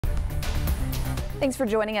Thanks for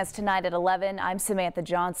joining us tonight at 11. I'm Samantha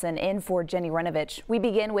Johnson in for Jenny Renovich. We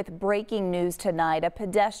begin with breaking news tonight. A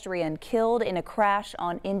pedestrian killed in a crash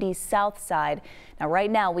on Indy's south side. Now,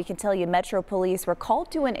 right now, we can tell you Metro Police were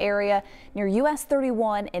called to an area near US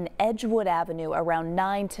 31 and Edgewood Avenue around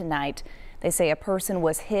 9 tonight. They say a person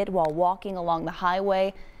was hit while walking along the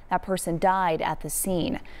highway. That person died at the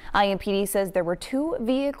scene. IMPD says there were 2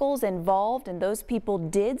 vehicles involved and those people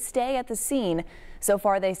did stay at the scene. So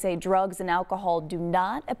far, they say drugs and alcohol do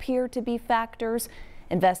not appear to be factors.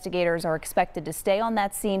 Investigators are expected to stay on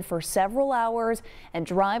that scene for several hours, and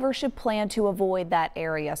drivers should plan to avoid that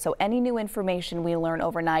area. So any new information we learn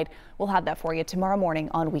overnight, we'll have that for you tomorrow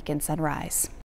morning on Weekend Sunrise.